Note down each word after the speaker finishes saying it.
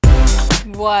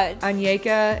What?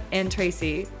 Anyeka and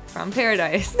Tracy from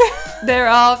Paradise. They're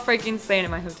all freaking staying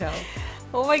at my hotel.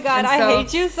 Oh my god, And I so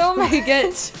hate you so much.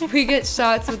 We get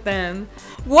shots with them.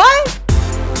 What?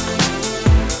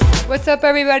 What's up,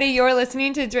 everybody? You're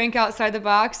listening to Drink Outside the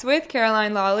Box with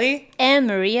Caroline Lawley. And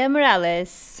Maria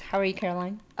Morales. How are you,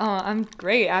 Caroline? Oh, I'm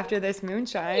great after this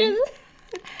moonshine.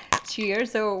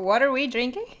 Cheers. So what are we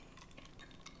drinking?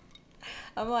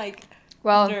 I'm like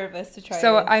nervous to try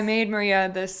so this. I made Maria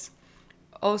this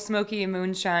Old Smoky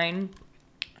moonshine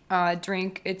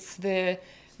drink. It's the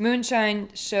moonshine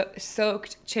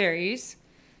soaked cherries,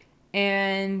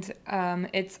 and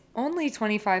it's only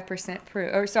 25%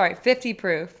 proof. Or sorry, 50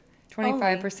 proof,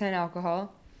 25%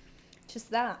 alcohol. Just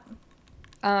that.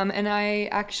 And I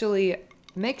actually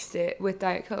mixed it with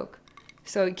Diet Coke,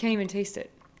 so you can't even taste it.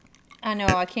 I know,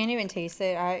 I can't even taste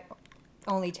it. I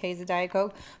only taste the Diet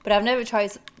Coke, but I've never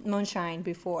tried moonshine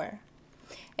before.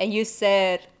 And you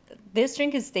said this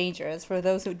drink is dangerous. For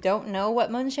those who don't know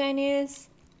what moonshine is,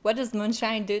 what does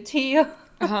moonshine do to you?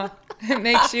 It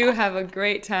makes you have a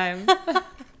great time.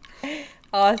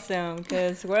 Awesome,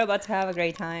 because we're about to have a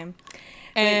great time.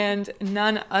 And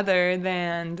none other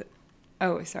than...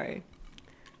 Oh, sorry.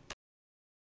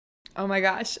 Oh my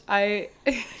gosh, I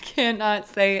cannot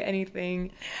say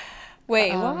anything.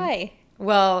 Wait, why?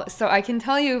 Well, so I can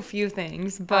tell you a few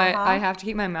things, but Uh-huh. I have to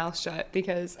keep my mouth shut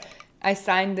because I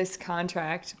signed this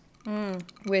contract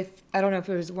with, I don't know if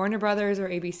it was Warner Brothers or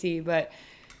ABC, but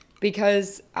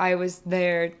because I was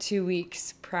there 2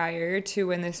 weeks prior to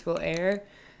when this will air,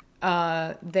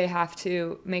 they have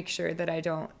to make sure that I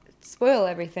don't spoil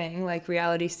everything like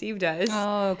Reality Steve does.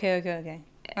 Oh, okay.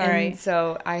 All And right.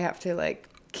 so I have to like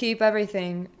keep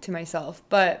everything to myself,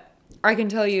 but I can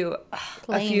tell you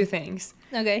a few Lame. things.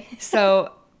 Okay.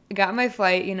 So I got my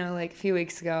flight, like a few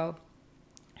weeks ago,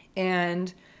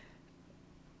 and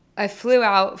I flew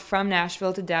out from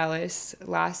Nashville to Dallas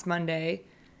last Monday,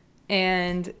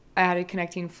 and I had a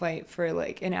connecting flight for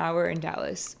like an hour in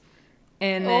Dallas.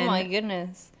 And Oh then my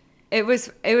goodness. it was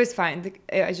fine.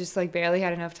 I just like barely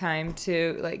had enough time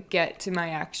to like get to my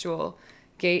actual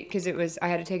gate because I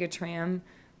had to take a tram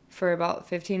for about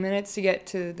 15 minutes to get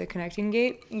to the connecting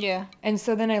gate. Yeah. And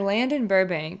so then I land in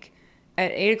Burbank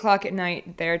at 8 o'clock at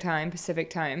night, their time, Pacific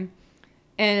time.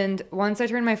 And once I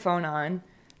turn my phone on,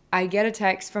 I get a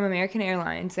text from American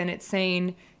Airlines, and it's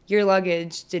saying, your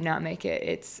luggage did not make it.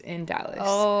 It's in Dallas.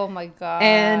 Oh my god.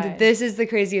 And this is the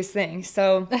craziest thing.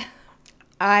 So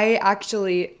I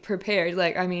actually prepared.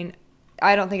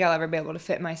 I don't think I'll ever be able to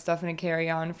fit my stuff in a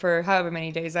carry-on for however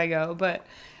many days I go, but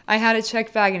I had a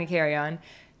checked bag in a carry-on.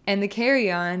 And the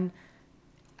carry-on,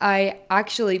 I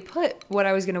actually put what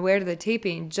I was going to wear to the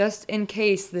taping just in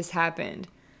case this happened.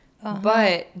 Uh-huh.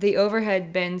 But the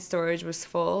overhead bin storage was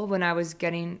full when I was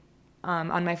getting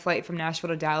on my flight from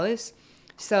Nashville to Dallas.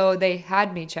 So they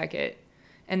had me check it.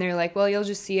 And they're like, well, you'll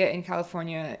just see it in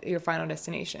California, your final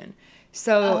destination.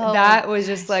 So that was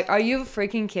just like, are you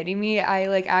freaking kidding me?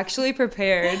 I actually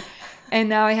prepared. And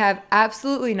now I have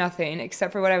absolutely nothing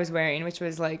except for what I was wearing, which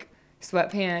was like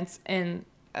sweatpants and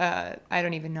I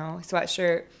don't even know,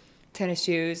 sweatshirt, tennis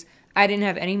shoes. I didn't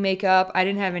have any makeup. I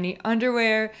didn't have any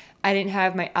underwear. I didn't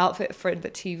have my outfit for the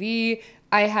TV.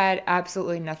 I had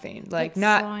absolutely nothing. That's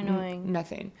so annoying.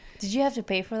 Nothing. Did you have to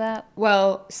pay for that?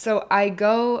 Well, so I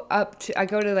go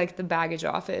to like the baggage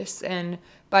office, and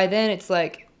by then it's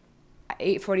like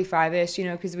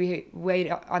 8:45ish, because we wait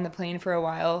on the plane for a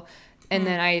while, and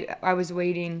then I was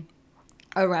waiting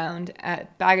around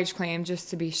at baggage claim just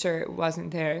to be sure it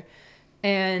wasn't there.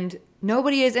 And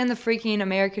nobody is in the freaking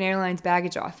American Airlines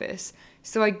baggage office.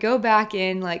 So I go back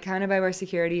in, like, kind of by where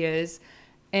security is,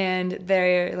 and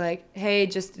they're like, hey,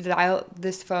 just dial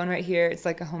this phone right here. It's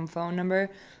like a home phone number.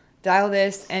 Dial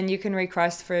this, and you can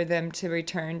request for them to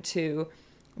return to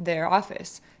their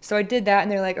office. So I did that,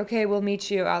 and they're like, okay, we'll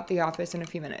meet you out the office in a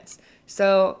few minutes.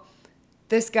 So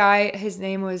this guy, his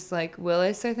name was like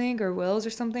Willis, I think, or Wills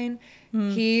or something.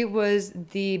 He was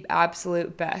the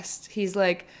absolute best. He's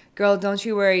like, girl, don't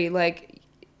you worry. Like,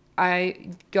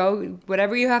 I go,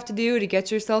 whatever you have to do to get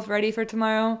yourself ready for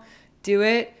tomorrow, do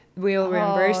it. We'll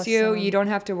reimburse you. You don't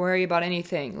have to worry about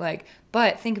anything. Like,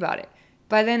 but think about it.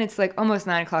 By then, it's like almost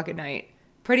 9 o'clock at night.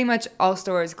 Pretty much all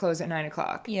stores close at 9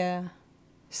 o'clock. Yeah.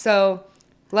 So,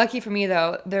 lucky for me,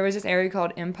 though, there was this area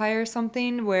called Empire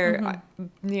something where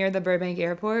near the Burbank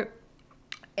airport.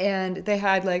 And they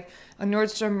had like a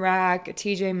Nordstrom Rack, a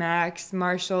TJ Maxx,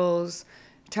 Marshalls,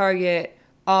 Target,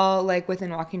 all like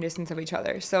within walking distance of each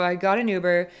other. So I got an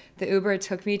Uber. The Uber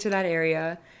took me to that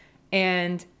area.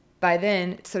 And by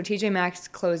then, so TJ Maxx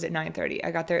closed at 9:30.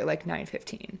 I got there at like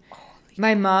 9:15.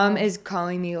 My mom is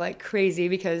calling me like crazy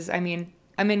because,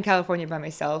 I'm in California by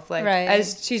myself, like, Right.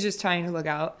 as she's just trying to look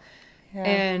out. Yeah.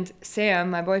 And Sam,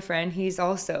 my boyfriend, he's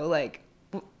also, like,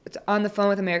 on the phone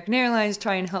with American Airlines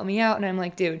trying to help me out. And I'm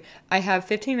like, dude, I have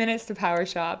 15 minutes to power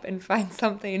shop and find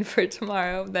something for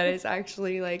tomorrow that is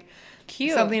actually, like,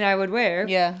 Cute. something I would wear.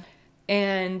 Yeah.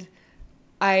 And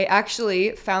I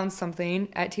actually found something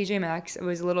at TJ Maxx. It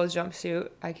was a little jumpsuit.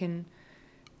 I can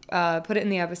put it in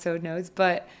the episode notes.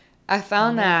 But I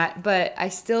found that, but I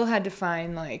still had to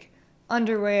find, like,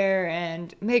 underwear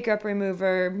and makeup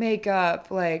remover, makeup,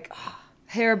 like,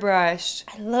 hairbrush.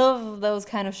 I love those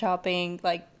kind of shopping,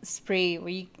 like, spree, where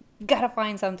you gotta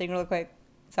find something real quick.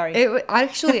 Sorry.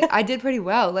 Actually, I did pretty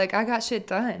well. Like, I got shit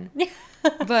done.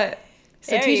 But,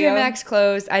 so There you TJ go. Maxx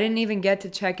closed. I didn't even get to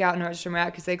check out Nordstrom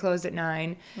Rack because they closed at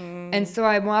 9. And so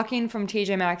I'm walking from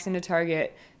TJ Maxx into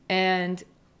Target, and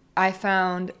I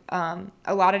found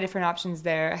a lot of different options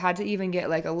there. I had to even get,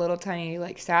 like, a little tiny,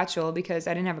 like, satchel because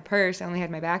I didn't have a purse. I only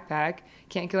had my backpack.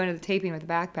 Can't go into the taping with a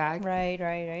backpack.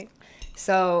 Right.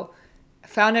 So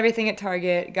found everything at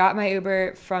Target, got my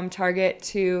Uber from Target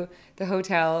to the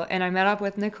hotel, and I met up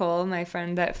with Nicole, my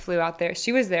friend that flew out there.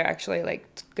 She was there actually like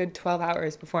good 12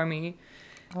 hours before me.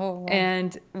 Oh, wow.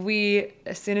 And we,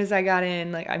 as soon as I got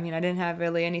in, like, I mean, I didn't have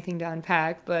really anything to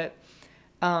unpack, but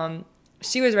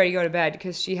she was ready to go to bed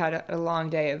because she had a long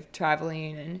day of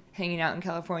traveling and hanging out in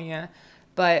California.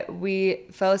 But we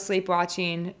fell asleep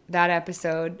watching that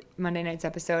episode, Monday night's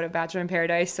episode of Bachelor in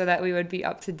Paradise, so that we would be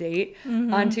up to date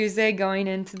on Tuesday going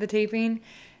into the taping.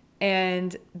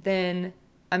 And then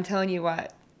I'm telling you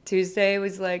what, Tuesday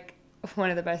was like one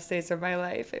of the best days of my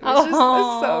life. It was just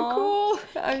so cool.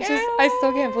 I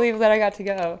still can't believe that I got to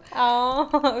go.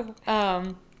 Oh.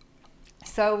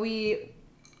 So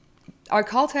our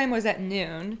call time was at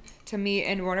noon to meet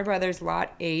in Warner Brothers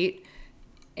Lot 8.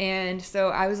 And so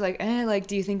I was like, like,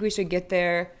 do you think we should get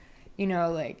there, you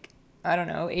know, like, I don't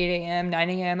know, 8 a.m., 9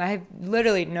 a.m.? I have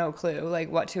literally no clue, like,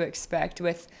 what to expect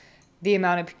with the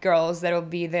amount of girls that'll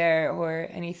be there or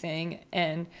anything.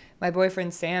 And my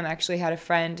boyfriend, Sam, actually had a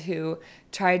friend who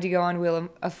tried to go on Wheel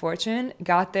of Fortune,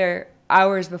 got there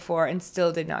hours before, and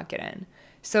still did not get in.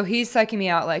 So he's psyching me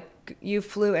out, like, you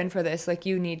flew in for this, like,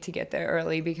 you need to get there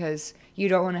early because you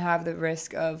don't want to have the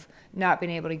risk of not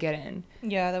being able to get in.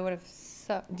 Yeah, that would have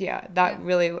sucked. Yeah, that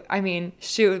really, I mean,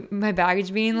 shoot, my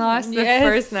baggage being lost the Yes.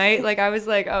 first night, like, I was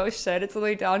like, oh shit, it's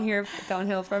only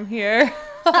downhill from here.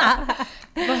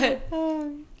 But,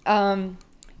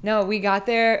 no, we got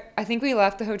there, I think we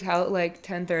left the hotel at like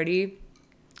 10:30.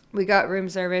 We got room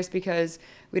service because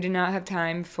we did not have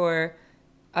time for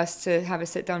us to have a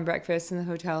sit-down breakfast in the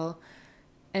hotel.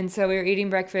 And so we were eating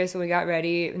breakfast when we got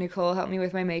ready. Nicole helped me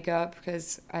with my makeup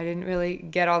because I didn't really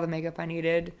get all the makeup I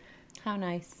needed. How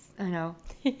nice. I know.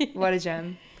 What a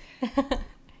gem.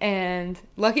 And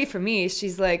lucky for me,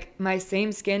 she's like my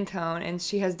same skin tone and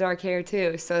she has dark hair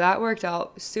too. So that worked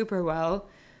out super well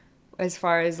as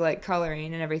far as like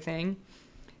coloring and everything.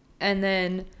 And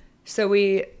then, so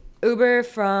we Uber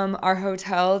from our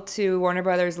hotel to Warner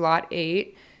Brothers Lot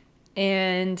 8.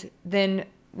 And then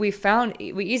we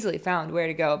easily found where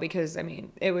to go because, I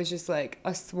mean, it was just like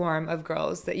a swarm of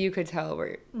girls that you could tell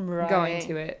were going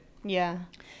to it. Yeah.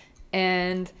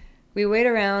 And we wait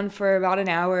around for about an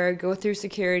hour, go through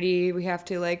security. We have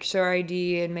to like show our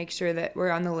ID and make sure that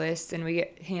we're on the list and we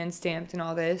get hand stamped and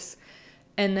all this.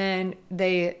 And then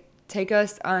they take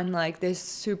us on like this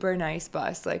super nice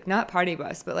bus, like not party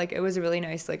bus, but like it was a really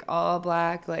nice, like all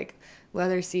black, like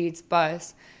leather seats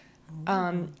bus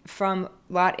from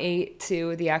Lot 8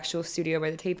 to the actual studio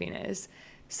where the taping is.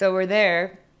 So we're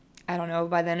there. I don't know,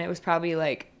 by then it was probably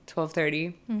like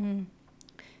 12:30. Mm-hmm.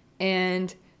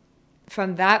 And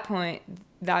from that point,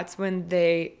 that's when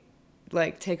they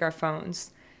like take our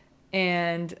phones.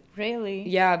 And Really?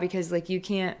 yeah, because like you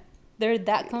can't, They're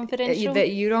that confidential?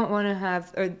 that you don't want to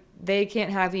have, or they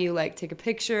can't have you like take a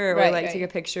picture or Right. take a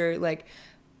picture like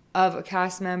of a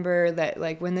cast member that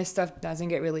like when this stuff doesn't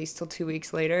get released till 2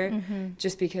 weeks later,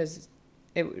 just because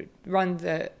it would run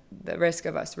the risk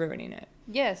of us ruining it.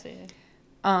 Yes.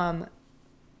 Yeah.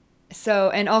 So,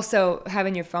 and also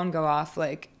having your phone go off,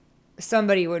 like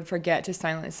somebody would forget to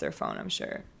silence their phone, I'm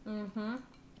sure. Mm-hmm.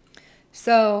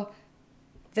 So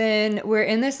then we're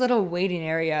in this little waiting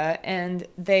area and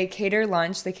they cater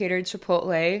lunch. They catered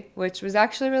Chipotle, which was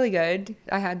actually really good.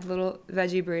 I had the little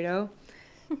veggie burrito.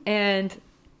 And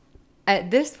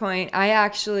at this point, I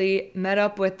actually met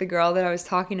up with the girl that I was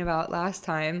talking about last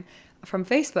time from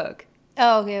Facebook.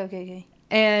 Oh, okay.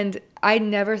 And I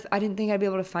didn't think I'd be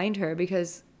able to find her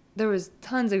because there was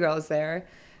tons of girls there.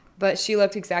 But she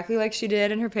looked exactly like she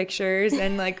did in her pictures.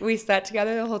 And, like, we sat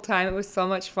together the whole time. It was so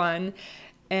much fun.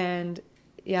 And,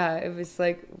 yeah, it was,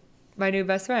 like, my new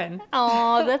best friend.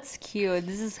 Oh, that's cute.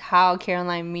 This is how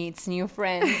Caroline meets new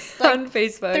friends. On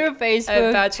Facebook. Through At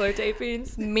Facebook. bachelor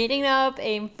tapings. Meeting up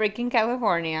in freaking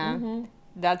California.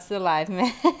 That's the life,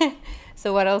 man.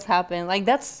 So what else happened? Like,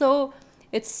 it's so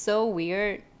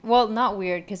weird. Well, not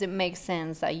weird, because it makes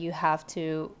sense that you have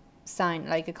to sign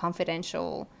like a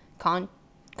confidential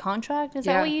contract. Is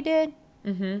that Yeah. what you did?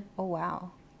 Mm-hmm. Oh,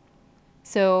 wow.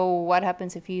 So what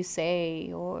happens if you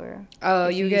say, or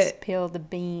if you get spill the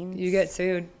beans? You get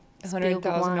sued. Spill the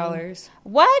 $100,000.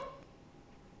 What?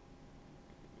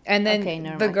 And then Okay,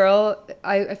 never the mind. girl,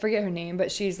 I forget her name,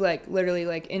 but she's like literally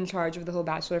like in charge of the whole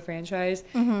Bachelor franchise.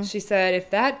 Mm-hmm. She said, if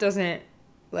that doesn't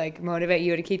like motivate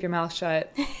you to keep your mouth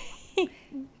shut,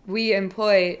 we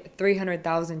employ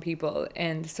 300,000 people,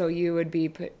 and so you would be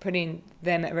putting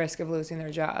them at risk of losing their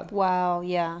job. Wow,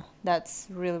 yeah. That's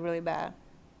really, really bad.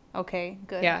 Okay,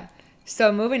 good. Yeah.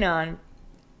 So moving on,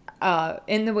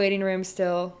 in the waiting room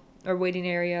still, or waiting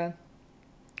area,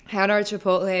 had our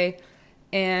Chipotle,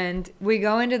 and we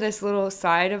go into this little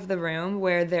side of the room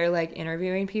where they're like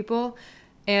interviewing people,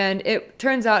 and it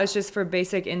turns out it's just for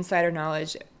basic insider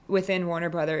knowledge within Warner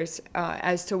Brothers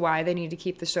as to why they need to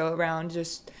keep the show around,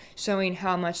 just showing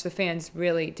how much the fans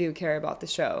really do care about the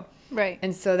show. Right.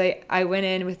 And so I went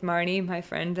in with Marnie, my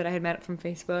friend that I had met from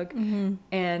Facebook,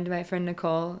 and my friend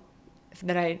Nicole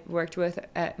that I worked with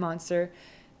at Monster,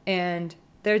 and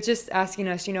they're just asking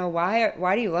us,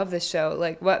 why do you love this show?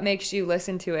 Like, what makes you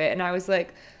listen to it? And I was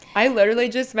like, I literally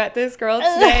just met this girl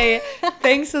today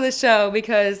thanks to the show,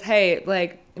 because, hey,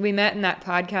 like, we met in that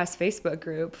podcast Facebook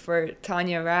group for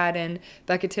Tanya Rad and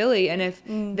Becca Tilley, and if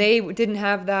they didn't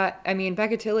have that, I mean,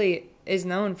 Becca Tilley is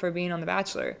known for being on The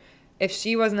Bachelor. If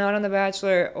she was not on The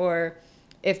Bachelor, or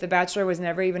if The Bachelor was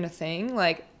never even a thing,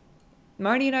 like,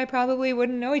 Marty and I probably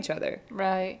wouldn't know each other.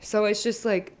 Right. So it's just,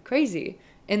 like, crazy.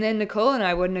 And then Nicole and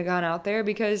I wouldn't have gone out there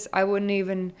because I wouldn't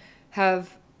even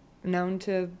have known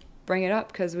to bring it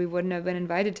up, because we wouldn't have been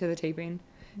invited to the taping.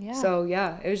 Yeah. So,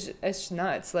 yeah, it's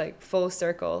nuts, like, full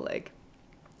circle, like,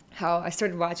 how I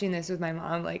started watching this with my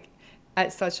mom, like,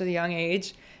 at such a young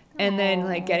age. And then,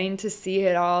 like, getting to see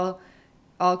it all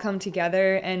come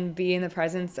together and be in the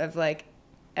presence of, like,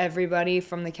 everybody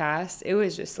from the cast. It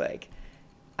was just, like,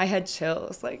 I had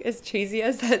chills, like, as cheesy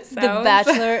as that sounds. The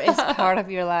Bachelor is part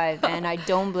of your life, and I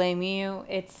don't blame you.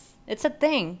 It's a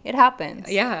thing. It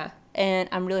happens. Yeah. And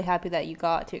I'm really happy that you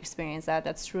got to experience that.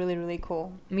 That's really, really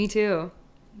cool. Me too.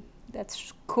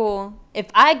 That's cool. If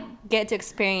I get to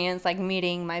experience, like,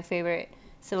 meeting my favorite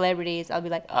celebrities, I'll be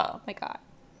like, oh, my God.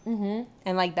 Mm-hmm.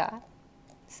 And like that.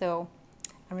 So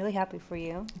I'm really happy for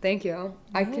you. Thank you.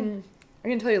 I can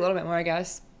tell you a little bit more, I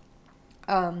guess.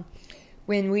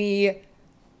 When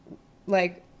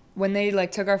they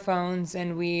like took our phones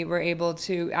and we were able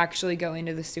to actually go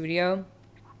into the studio,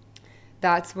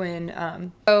 that's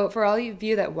when so for all of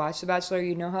you that watch The Bachelor,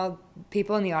 you know how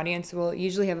people in the audience will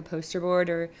usually have a poster board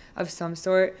or of some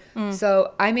sort.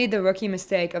 So I made the rookie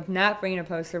mistake of not bringing a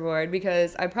poster board,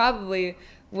 because I probably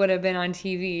would have been on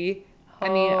TV. I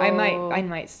mean, I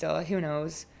might still, who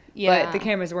knows. Yeah. But the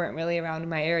cameras weren't really around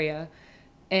my area.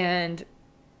 And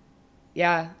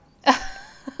yeah.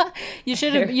 You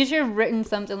should have written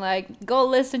something like, go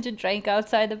listen to Drink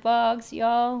Outside the Box,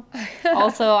 y'all.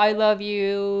 Also, I love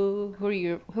you. Who are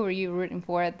you rooting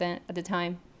for at the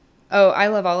time? Oh, I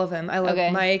love all of them. I love Okay.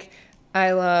 Mike.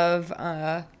 I love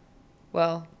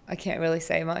well, I can't really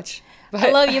say much. But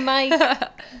I love you, Mike.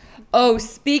 Oh,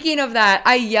 speaking of that,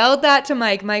 I yelled that to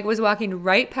Mike. Mike was walking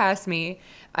right past me.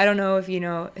 I don't know if you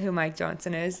know who Mike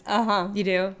Johnson is. Uh-huh. You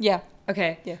do? Yeah.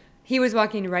 Okay. Yeah. He was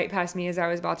walking right past me as I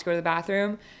was about to go to the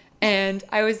bathroom, and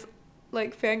I was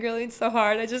like fangirling so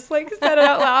hard. I just like said it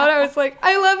out loud. I was like,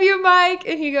 I love you, Mike.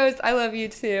 And he goes, I love you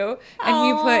too. And Aww.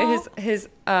 he put his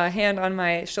hand on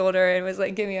my shoulder and was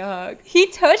like, give me a hug. He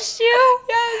touched you?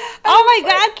 Yes. Oh my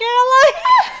God,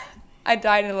 Caroline. I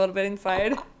died a little bit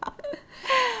inside.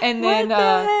 And What then the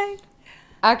heck?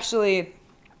 actually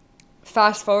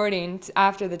fast forwarding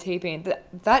after the taping,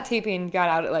 that taping got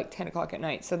out at like 10 o'clock at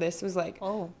night. So this was like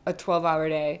a 12-hour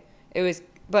day. It was,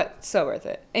 but so worth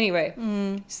it.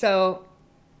 Anyway, so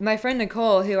my friend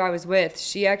Nicole, who I was with,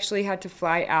 she actually had to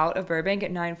fly out of Burbank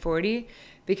at 9:40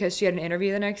 because she had an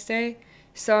interview the next day.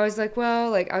 So I was like, well,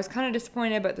 like I was kind of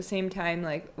disappointed, but at the same time,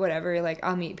 like whatever, like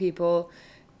I'll meet people.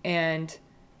 And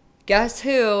guess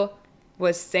who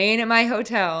was staying at my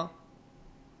hotel?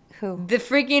 Who? The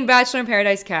freaking Bachelor in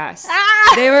Paradise cast.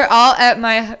 Ah! They were all at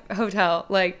my hotel.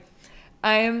 Like,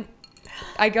 I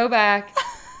go back,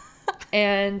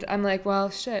 and I'm like,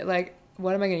 well, shit, like,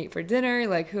 what am I going to eat for dinner?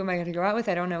 Like, who am I going to go out with?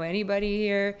 I don't know anybody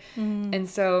here. And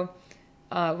so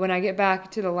when I get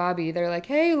back to the lobby, they're like,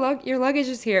 hey, look, your luggage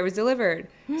is here. It was delivered.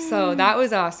 So that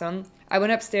was awesome. I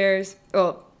went upstairs.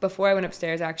 Well, before I went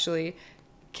upstairs, actually,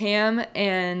 Cam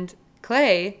and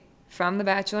Clay from The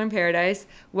Bachelor in Paradise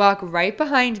walk right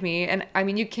behind me. And I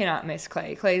mean, you cannot miss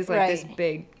Clay. Clay's like this Right.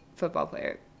 big football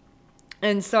player.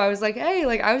 And so I was like, hey,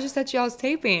 like, I was just at y'all's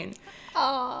taping.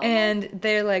 Oh. And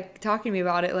they're like talking to me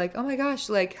about it, like, oh my gosh,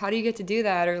 like, how do you get to do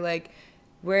that? Or like,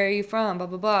 where are you from? Blah,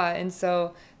 blah, blah. And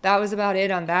so that was about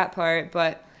it on that part.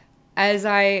 But as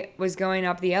I was going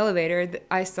up the elevator,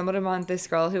 I stumbled upon this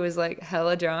girl who was like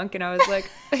hella drunk. And I was like,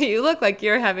 you look like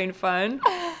you're having fun.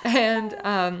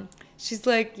 And she's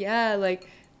like, yeah, like,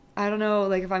 I don't know,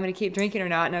 like, if I'm going to keep drinking or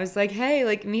not. And I was like, hey,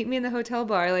 like, meet me in the hotel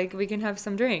bar. Like, we can have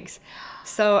some drinks.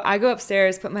 So I go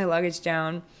upstairs, put my luggage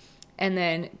down, and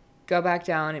then go back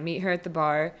down and meet her at the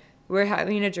bar. We're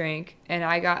having a drink, and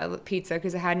I got a pizza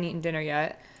because I hadn't eaten dinner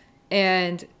yet.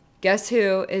 And guess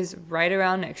who is right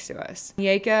around next to us?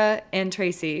 Yeka and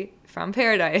Tracy from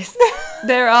Paradise.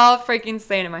 They're all freaking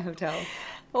staying at my hotel.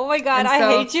 Oh my God, And I so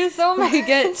hate you so much.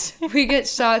 We get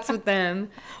shots with them.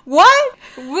 What?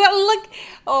 Well, look.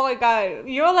 Oh my God,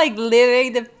 you're like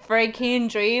living the freaking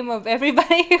dream of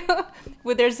everybody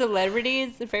with their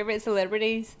celebrities, their favorite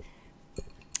celebrities.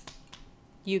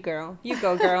 You girl, you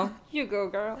go girl, you go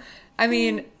girl. I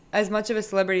mean, as much of a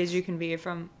celebrity as you can be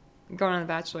from going on The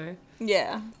Bachelor.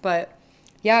 Yeah. But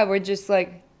yeah, we're just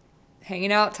like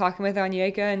hanging out, talking with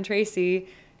Anyeka and Tracy,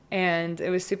 and it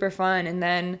was super fun. And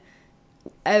then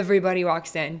everybody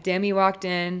walks in. Demi walked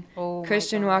in. Oh my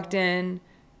Christian God. walked in.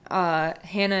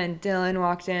 Hannah and Dylan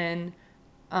walked in.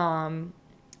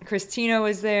 Christina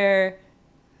was there.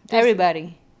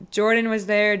 Everybody. Jordan was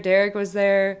there. Derek was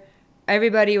there.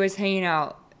 Everybody was hanging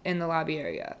out in the lobby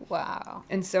area. Wow.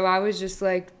 And so I was just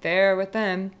like there with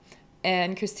them.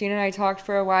 And Christina and I talked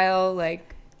for a while,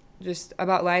 like just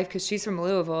about life, because she's from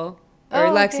Louisville, or Oh,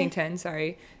 okay. Lexington,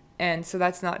 sorry. And so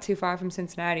that's not too far from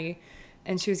Cincinnati.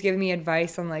 And she was giving me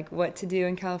advice on like what to do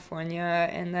in California.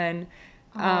 And then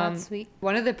Oh, that's sweet.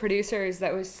 one of the producers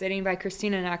that was sitting by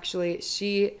Christina, and actually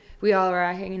we all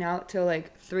were hanging out till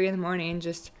like 3 a.m,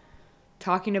 just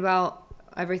talking about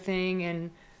everything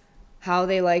and how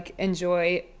they like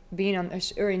enjoy being on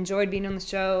or enjoyed being on the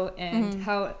show, and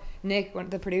how Nick,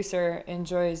 the producer,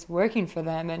 enjoys working for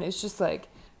them. And it's just like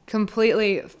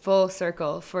completely full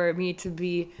circle for me to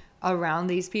be around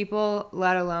these people,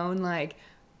 let alone like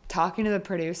talking to the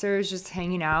producers, just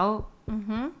hanging out.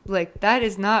 Like, that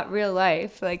is not real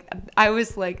life. Like, I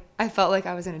felt like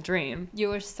I was in a dream. You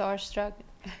were starstruck.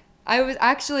 I was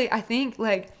actually, I think,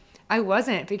 like, I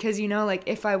wasn't, because, you know, like,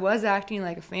 if I was acting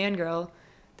like a fangirl,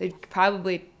 they'd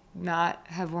probably not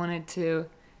have wanted to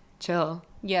chill.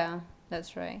 Yeah,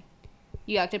 that's right.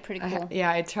 You acted pretty cool.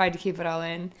 I tried to keep it all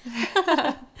in.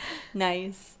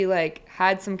 Nice. We, like,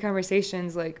 had some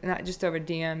conversations, like, not just over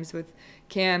DMs, with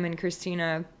Cam and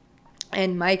Christina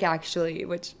and Mike, actually,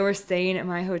 which were staying at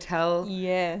my hotel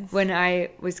Yes. when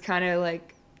I was kind of,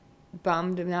 like,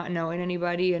 bummed of not knowing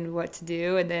anybody and what to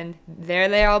do. And then there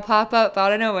they all pop up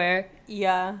out of nowhere.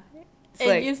 Yeah. It's And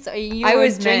like, you I were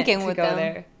was meant drinking to with go them.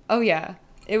 there. Oh, yeah.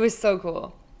 It was so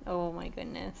cool. Oh my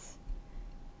goodness.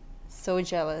 So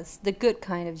jealous. The good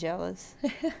kind of jealous.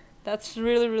 That's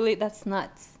really, that's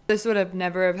nuts. This would have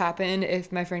never have happened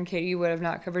if my friend Katie would have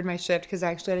not covered my shift, because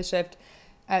I actually had a shift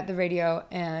at the radio,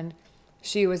 and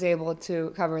she was able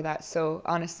to cover that. So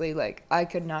honestly, like, I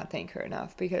could not thank her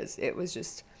enough, because it was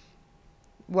just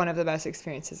one of the best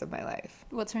experiences of my life.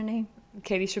 What's her name?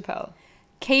 Katie Chappelle.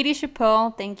 Katie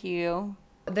Chappelle. Thank you.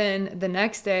 Then the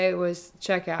next day was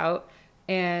checkout,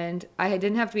 and I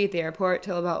didn't have to be at the airport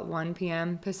till about 1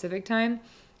 p.m. Pacific time.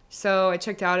 So I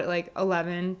checked out at like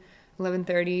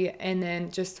 11:30, and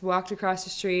then just walked across the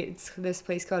street. It's this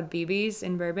place called BB's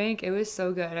in Burbank. It was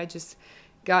so good. I just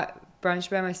got brunch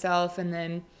by myself, and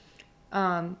then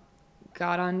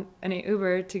got on an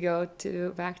Uber to go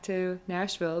back to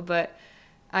Nashville. But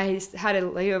I had a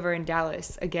layover in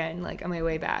Dallas again, like on my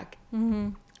way back.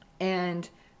 And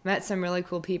met some really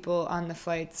cool people on the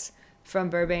flights from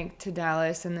Burbank to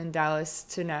Dallas, and then Dallas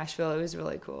to Nashville. It was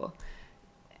really cool.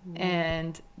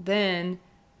 And then,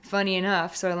 funny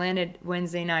enough, so I landed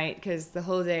Wednesday night, because the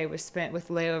whole day was spent with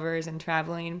layovers and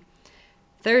traveling.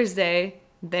 Thursday,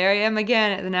 there I am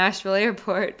again at the Nashville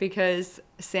airport, because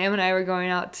Sam and I were going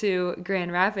out to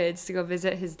Grand Rapids to go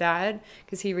visit his dad,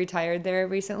 because he retired there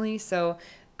recently. So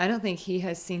I don't think he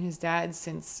has seen his dad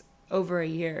since over a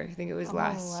year. I think it was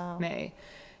last May.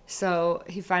 So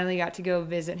he finally got to go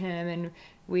visit him, and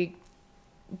we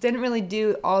didn't really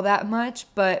do all that much,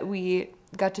 but we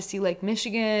got to see Lake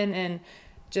Michigan and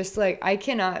just like I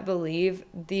cannot believe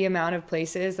the amount of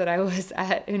places that I was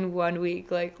at in 1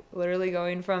 week. Like literally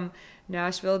going from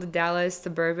Nashville to Dallas to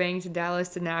Burbank to Dallas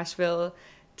to Nashville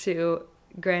to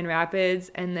Grand Rapids,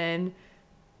 and then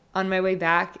on my way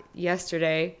back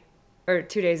yesterday or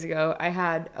 2 days ago, I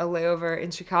had a layover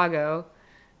in Chicago.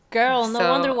 Girl, no So-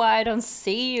 wonder why I don't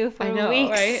see you for I know,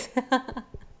 weeks. right?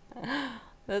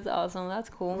 That's awesome. That's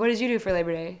cool. What did you do for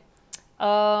Labor Day?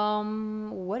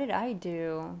 What did I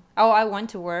do? Oh, I went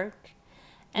to work.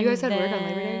 You guys had work on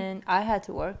Labor Day? then I had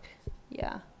to work.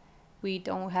 Yeah. We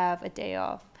don't have a day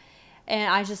off.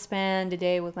 And I just spent the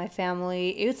day with my family.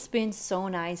 It's been so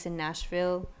nice in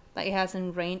Nashville. Like, it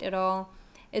hasn't rained at all.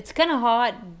 It's kind of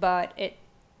hot, but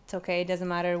it's okay. It doesn't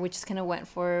matter. We just kind of went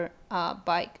for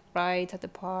bike rides at the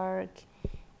park.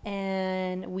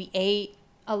 And we ate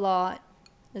a lot,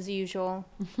 as usual.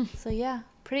 So, yeah.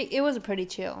 It was a pretty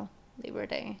chill Labor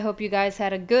Day. I hope you guys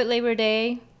had a good Labor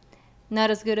Day. Not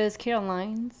as good as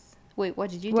Caroline's. Wait, what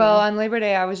did you do? Well, on Labor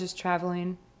Day, I was just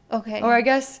traveling. Okay. Or I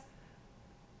guess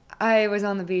I was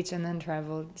on the beach and then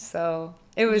traveled. So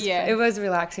it was Yes. it was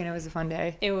relaxing. It was a fun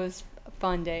day. It was a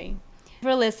fun day.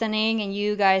 For listening, and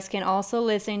you guys can also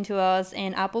listen to us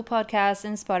in Apple Podcasts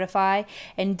and Spotify.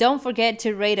 And don't forget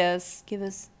to rate us. Give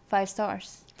us 5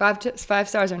 stars. 5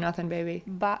 stars or nothing, baby.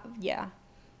 But yeah,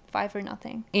 5 or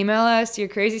nothing. Email us your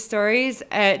crazy stories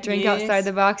at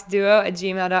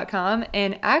drinkoutsidetheboxduo@gmail.com.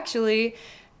 And actually,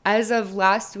 as of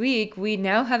last week, we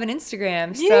now have an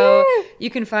Instagram. So Yeah. you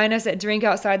can find us at Drink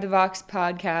Outside the Box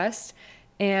Podcast.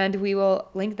 And we will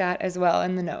link that as well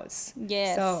in the notes.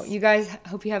 Yes. So you guys,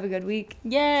 hope you have a good week.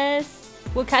 Yes.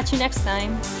 We'll catch you next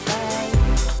time.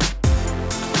 Bye.